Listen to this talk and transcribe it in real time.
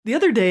The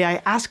other day,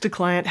 I asked a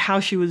client how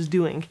she was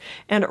doing,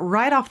 and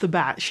right off the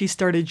bat, she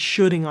started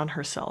shoulding on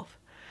herself.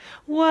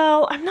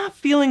 "Well, I'm not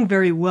feeling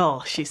very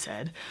well," she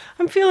said.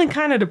 "I'm feeling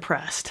kind of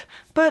depressed,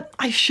 but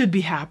I should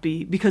be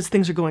happy because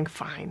things are going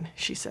fine,"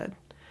 she said.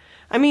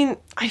 "I mean,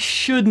 I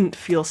shouldn't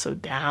feel so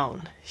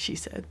down," she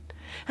said.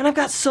 "And I've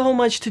got so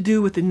much to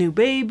do with the new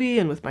baby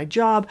and with my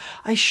job.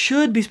 I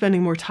should be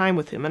spending more time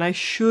with him, and I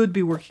should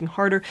be working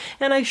harder,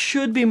 and I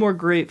should be more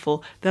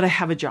grateful that I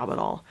have a job at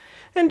all."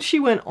 And she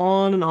went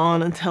on and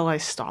on until I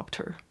stopped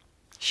her.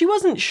 She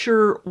wasn't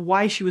sure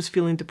why she was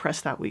feeling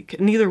depressed that week,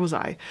 and neither was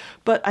I,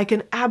 but I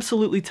can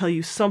absolutely tell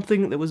you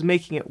something that was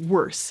making it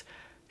worse: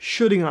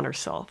 shoulding on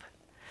herself.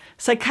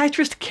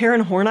 Psychiatrist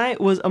Karen Horney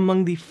was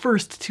among the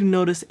first to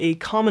notice a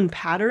common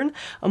pattern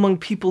among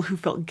people who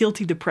felt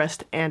guilty,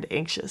 depressed, and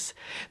anxious.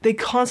 They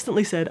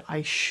constantly said,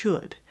 "I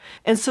should."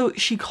 And so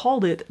she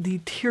called it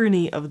the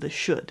tyranny of the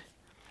should.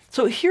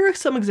 So here are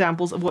some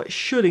examples of what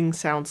shoulding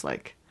sounds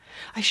like.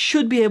 "I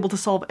should be able to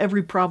solve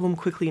every problem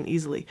quickly and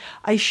easily.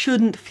 I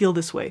shouldn't feel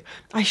this way.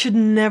 I should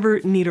never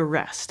need a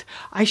rest.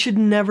 I should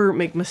never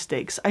make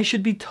mistakes. I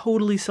should be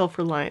totally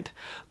self-reliant.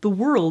 The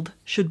world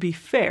should be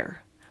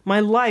fair. My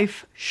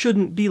life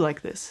shouldn't be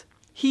like this.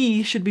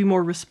 He should be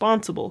more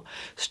responsible.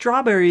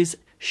 Strawberries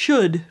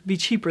should be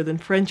cheaper than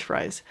French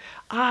fries.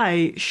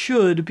 I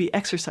should be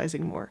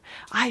exercising more.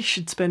 I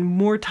should spend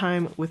more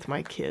time with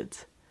my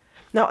kids."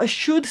 Now, a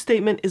should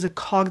statement is a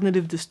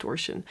cognitive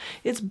distortion.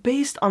 It's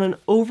based on an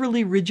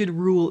overly rigid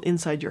rule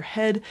inside your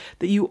head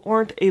that you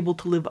aren't able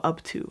to live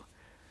up to.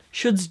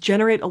 Shoulds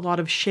generate a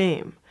lot of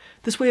shame.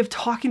 This way of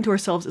talking to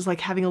ourselves is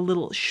like having a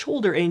little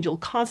shoulder angel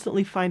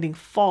constantly finding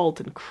fault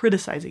and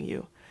criticizing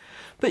you.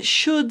 But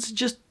shoulds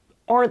just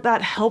aren't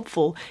that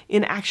helpful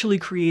in actually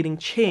creating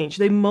change.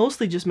 They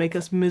mostly just make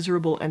us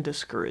miserable and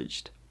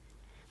discouraged.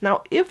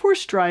 Now, if we're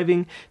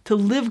striving to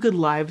live good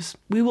lives,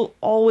 we will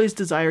always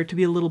desire to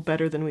be a little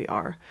better than we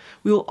are.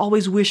 We will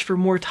always wish for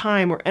more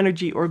time or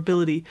energy or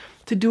ability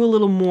to do a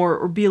little more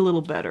or be a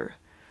little better.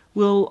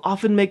 We'll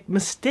often make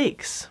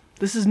mistakes.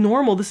 This is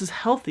normal, this is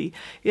healthy.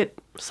 It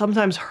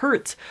sometimes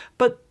hurts,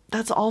 but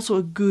that's also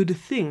a good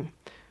thing.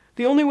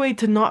 The only way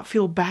to not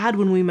feel bad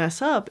when we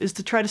mess up is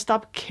to try to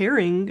stop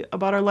caring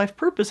about our life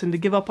purpose and to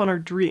give up on our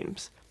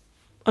dreams.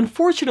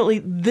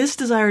 Unfortunately, this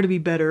desire to be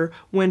better,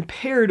 when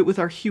paired with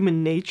our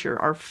human nature,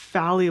 our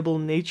fallible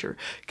nature,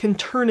 can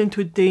turn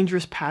into a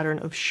dangerous pattern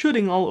of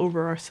shoulding all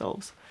over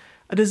ourselves.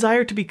 A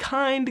desire to be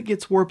kind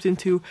gets warped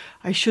into,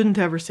 "I shouldn't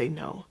ever say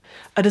no."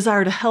 A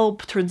desire to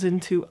help turns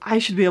into, "I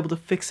should be able to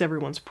fix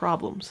everyone's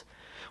problems."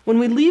 When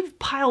we leave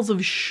piles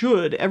of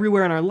should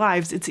everywhere in our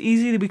lives, it's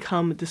easy to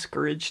become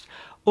discouraged,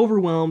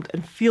 overwhelmed,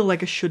 and feel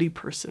like a shouldy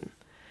person.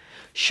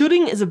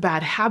 Shoulding is a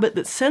bad habit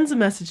that sends a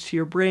message to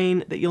your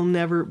brain that you'll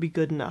never be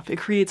good enough. It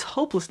creates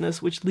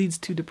hopelessness, which leads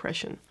to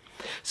depression.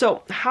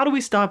 So, how do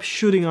we stop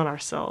shoulding on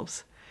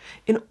ourselves?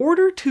 In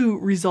order to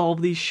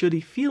resolve these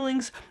shouldy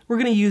feelings, we're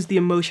going to use the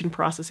emotion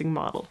processing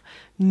model.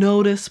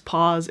 Notice,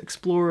 pause,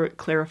 explore,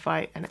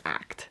 clarify, and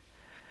act.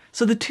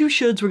 So the two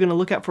shoulds we're going to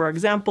look at for our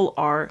example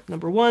are,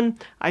 number 1,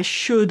 I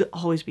should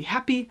always be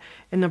happy,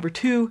 and number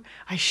 2,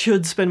 I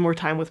should spend more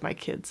time with my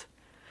kids.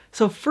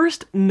 So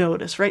first,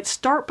 notice, right?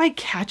 Start by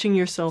catching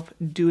yourself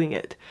doing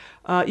it.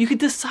 You could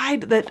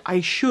decide that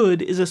 "I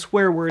should" is a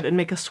swear word and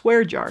make a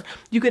swear jar.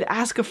 You could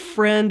ask a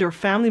friend or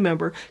family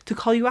member to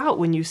call you out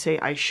when you say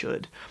 "I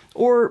should."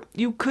 Or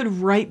you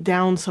could write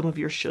down some of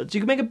your shoulds.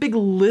 You can make a big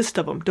list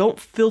of them. Don't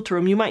filter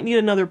them. You might need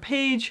another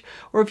page,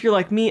 or if you're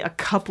like me, a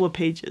couple of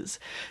pages.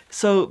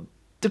 So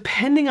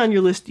depending on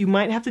your list, you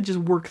might have to just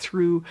work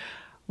through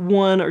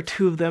 1 or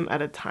 2 of them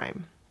at a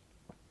time.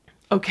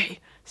 Okay,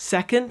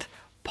 second,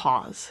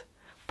 pause.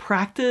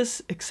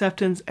 Practice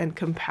acceptance and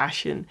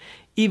compassion,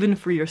 even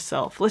for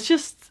yourself. Let's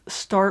just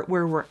start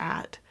where we're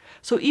at.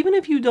 So even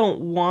if you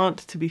don't want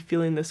to be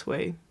feeling this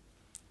way,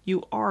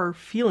 you are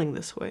feeling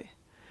this way.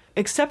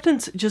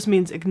 Acceptance just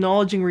means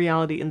acknowledging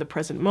reality in the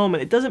present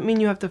moment. It doesn't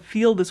mean you have to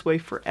feel this way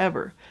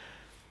forever.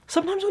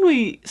 Sometimes when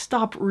we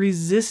stop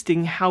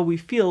resisting how we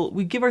feel,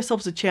 we give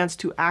ourselves a chance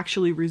to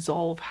actually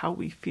resolve how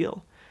we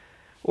feel.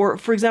 Or,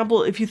 for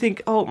example, if you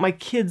think, "Oh, my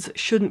kids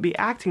shouldn't be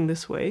acting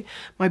this way,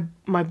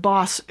 my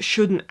boss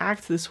shouldn't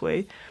act this way,"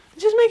 it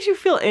just makes you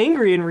feel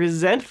angry and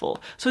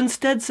resentful. So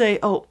instead say,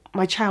 "Oh,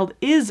 my child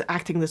is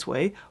acting this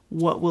way,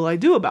 what will I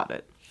do about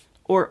it?"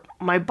 Or,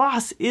 "My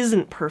boss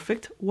isn't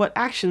perfect, what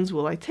actions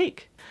will I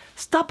take?"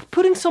 Stop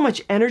putting so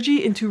much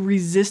energy into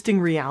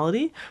resisting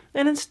reality,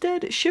 and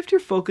instead shift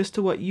your focus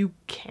to what you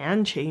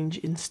can change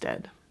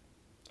instead.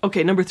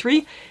 Okay, number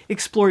 3,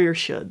 explore your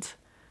shoulds.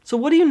 So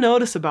what do you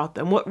notice about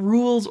them? What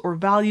rules or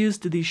values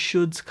do these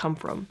shoulds come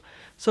from?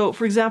 So,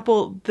 for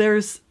example,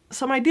 there's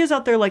some ideas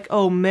out there like,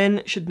 "Oh,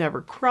 men should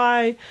never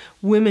cry,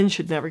 women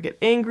should never get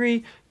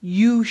angry,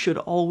 you should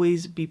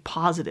always be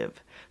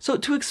positive." So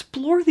to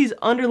explore these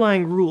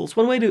underlying rules,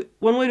 one way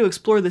to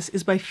explore this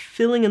is by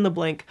filling in the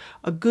blank,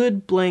 a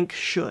good blank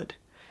should.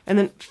 And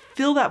then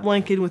fill that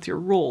blank in with your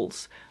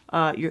roles.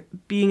 You're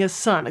being a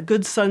son, a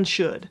good son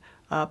should.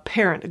 A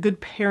parent, a good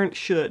parent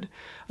should.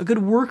 A good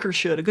worker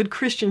should, a good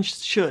Christian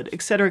should,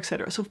 etc.,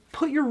 etc. So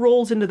put your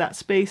roles into that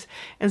space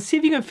and see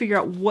if you can figure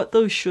out what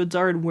those shoulds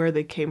are and where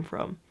they came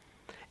from.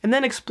 And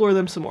then explore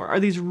them some more. Are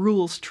these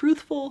rules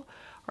truthful?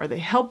 Are they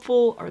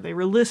helpful? Are they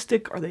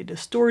realistic? Are they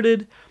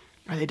distorted?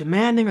 Are they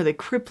demanding? Are they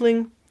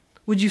crippling?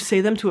 Would you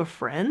say them to a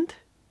friend?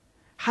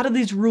 How do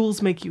these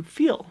rules make you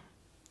feel?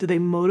 Do they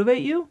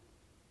motivate you?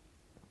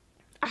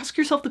 Ask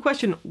yourself the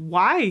question,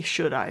 why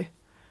should I?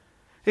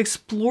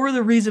 Explore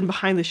the reason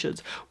behind the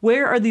shoulds.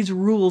 Where are these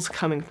rules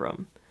coming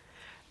from?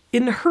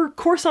 In her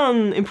course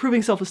on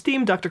improving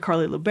self-esteem, Dr.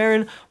 Carly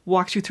LeBaron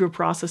walks you through a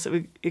process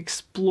of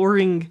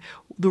exploring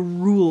the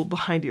rule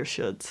behind your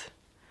shoulds.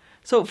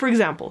 So, for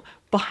example,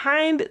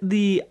 behind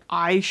the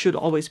I should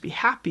always be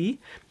happy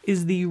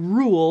is the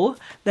rule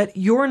that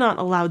you're not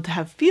allowed to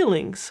have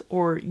feelings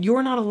or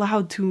you're not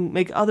allowed to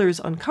make others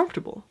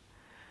uncomfortable.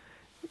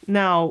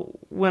 Now,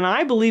 when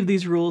I believe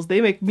these rules, they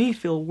make me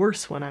feel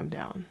worse when I'm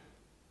down.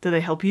 Do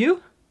they help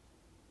you?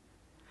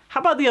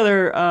 How about the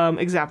other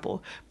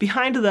example?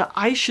 Behind the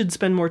I should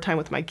spend more time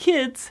with my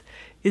kids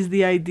is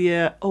the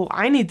idea, oh,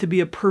 I need to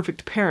be a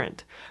perfect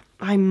parent.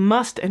 I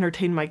must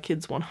entertain my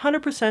kids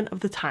 100%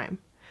 of the time.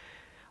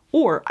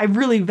 Or I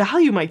really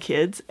value my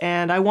kids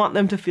and I want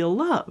them to feel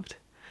loved.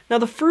 Now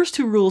the first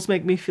two rules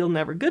make me feel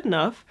never good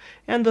enough,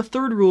 and the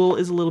third rule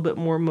is a little bit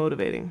more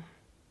motivating.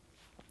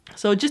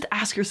 So just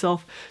ask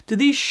yourself, do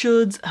these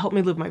shoulds help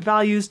me live my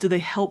values? Do they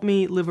help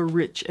me live a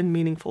rich and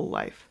meaningful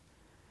life?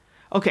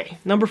 Okay,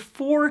 number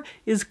 4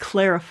 is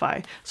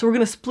clarify. So we're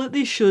going to split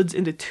these shoulds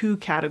into 2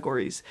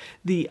 categories,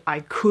 the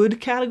I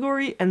could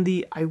category and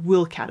the I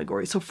will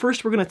category. So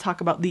first we're going to talk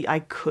about the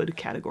I could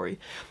category.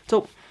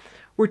 So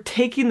we're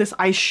taking this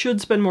I should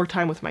spend more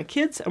time with my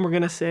kids and we're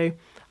going to say,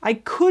 I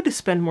could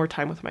spend more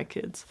time with my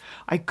kids.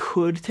 I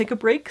could take a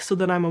break so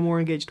that I'm a more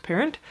engaged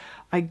parent.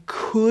 I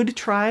could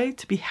try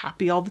to be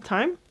happy all the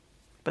time,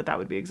 but that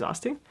would be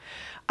exhausting.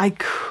 I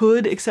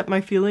could accept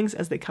my feelings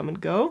as they come and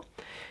go.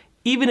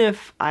 Even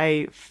if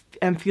I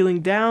am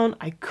feeling down,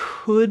 I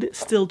could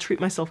still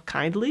treat myself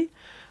kindly.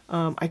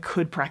 I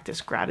could practice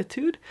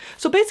gratitude.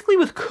 So basically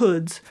with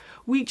coulds,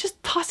 we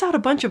just toss out a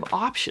bunch of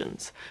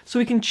options so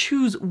we can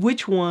choose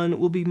which one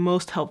will be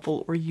most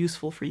helpful or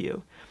useful for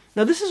you.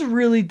 Now this is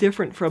really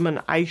different from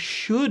an I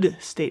should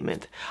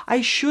statement.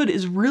 I should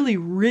is really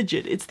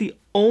rigid. It's the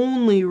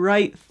only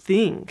right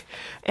thing.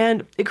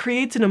 And it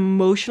creates an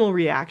emotional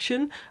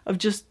reaction of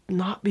just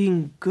not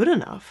being good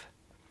enough.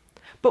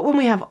 But when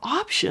we have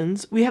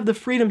options, we have the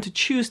freedom to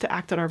choose to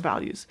act on our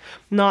values,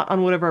 not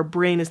on whatever our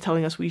brain is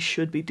telling us we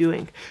should be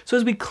doing. So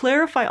as we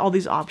clarify all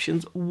these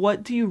options,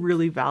 what do you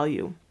really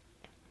value?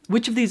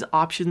 Which of these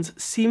options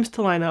seems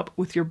to line up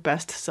with your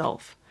best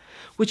self?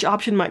 Which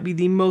option might be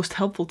the most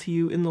helpful to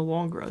you in the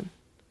long run?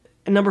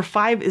 And number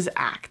 5 is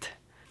act.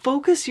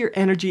 Focus your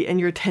energy and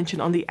your attention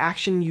on the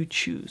action you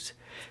choose.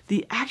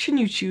 The action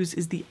you choose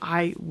is the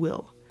I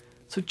will.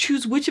 So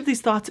choose which of these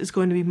thoughts is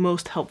going to be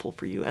most helpful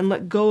for you and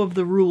let go of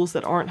the rules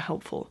that aren't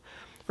helpful.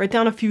 Write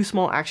down a few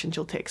small actions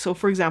you'll take. So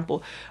for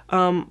example,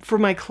 for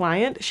my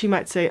client, she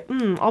might say,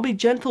 I'll be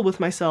gentle with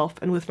myself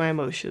and with my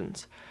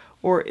emotions.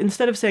 Or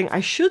instead of saying,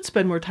 I should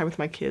spend more time with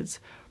my kids,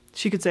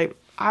 she could say,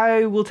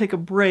 I will take a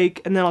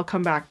break and then I'll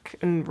come back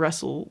and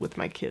wrestle with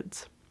my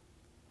kids.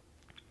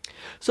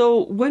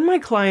 So when my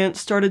client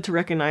started to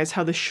recognize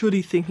how the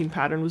shouldy thinking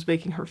pattern was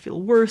making her feel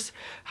worse,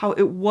 how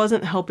it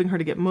wasn't helping her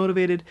to get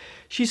motivated,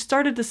 she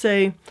started to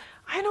say,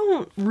 I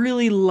don't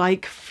really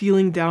like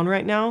feeling down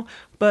right now,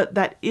 but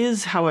that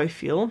is how I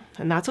feel,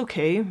 and that's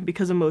okay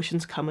because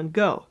emotions come and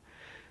go.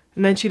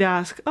 And then she'd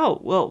ask, oh,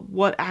 well,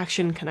 what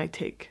action can I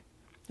take?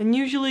 And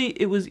usually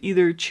it was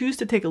either choose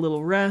to take a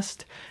little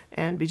rest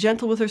and be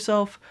gentle with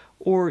herself,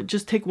 or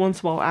just take one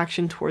small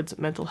action towards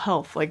mental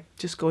health, like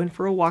just going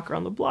for a walk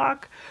around the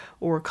block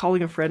or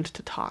calling a friend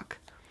to talk.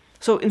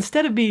 So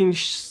instead of being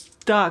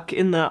stuck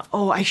in the,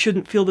 oh, I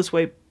shouldn't feel this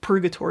way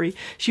purgatory,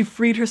 she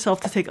freed herself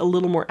to take a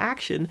little more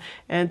action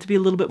and to be a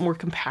little bit more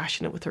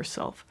compassionate with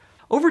herself.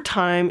 Over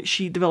time,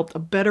 she developed a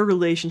better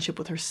relationship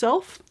with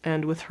herself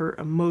and with her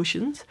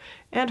emotions,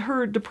 and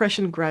her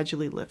depression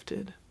gradually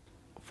lifted.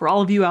 For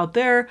all of you out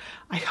there,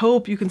 I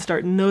hope you can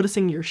start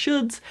noticing your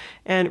shoulds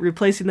and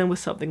replacing them with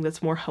something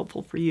that's more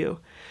helpful for you.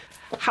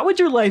 How would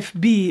your life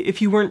be if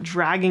you weren't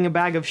dragging a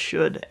bag of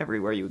should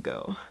everywhere you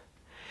go?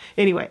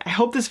 Anyway, I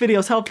hope this video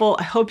is helpful.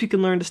 I hope you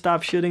can learn to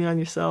stop shoulding on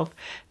yourself.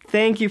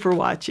 Thank you for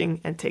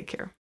watching and take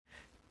care.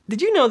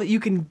 Did you know that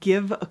you can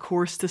give a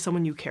course to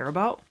someone you care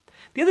about?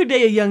 The other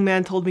day, a young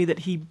man told me that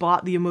he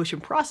bought the emotion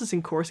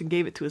processing course and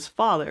gave it to his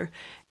father,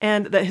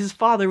 and that his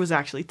father was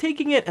actually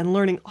taking it and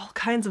learning all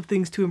kinds of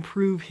things to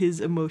improve his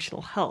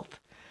emotional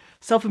health.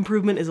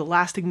 Self-improvement is a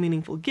lasting,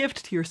 meaningful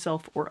gift to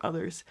yourself or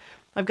others.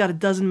 I've got a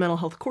dozen mental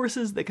health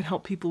courses that can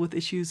help people with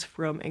issues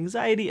from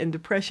anxiety and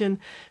depression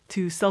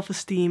to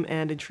self-esteem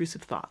and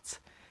intrusive thoughts.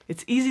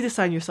 It's easy to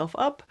sign yourself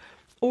up,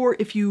 or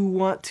if you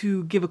want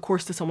to give a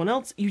course to someone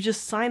else, you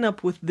just sign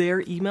up with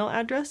their email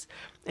address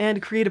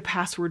and create a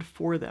password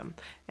for them.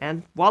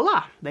 And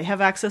voila, they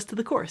have access to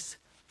the course.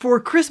 For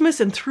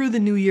Christmas and through the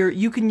new year,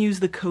 you can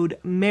use the code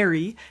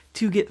MARY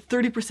to get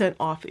 30%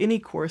 off any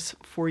course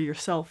for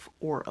yourself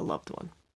or a loved one.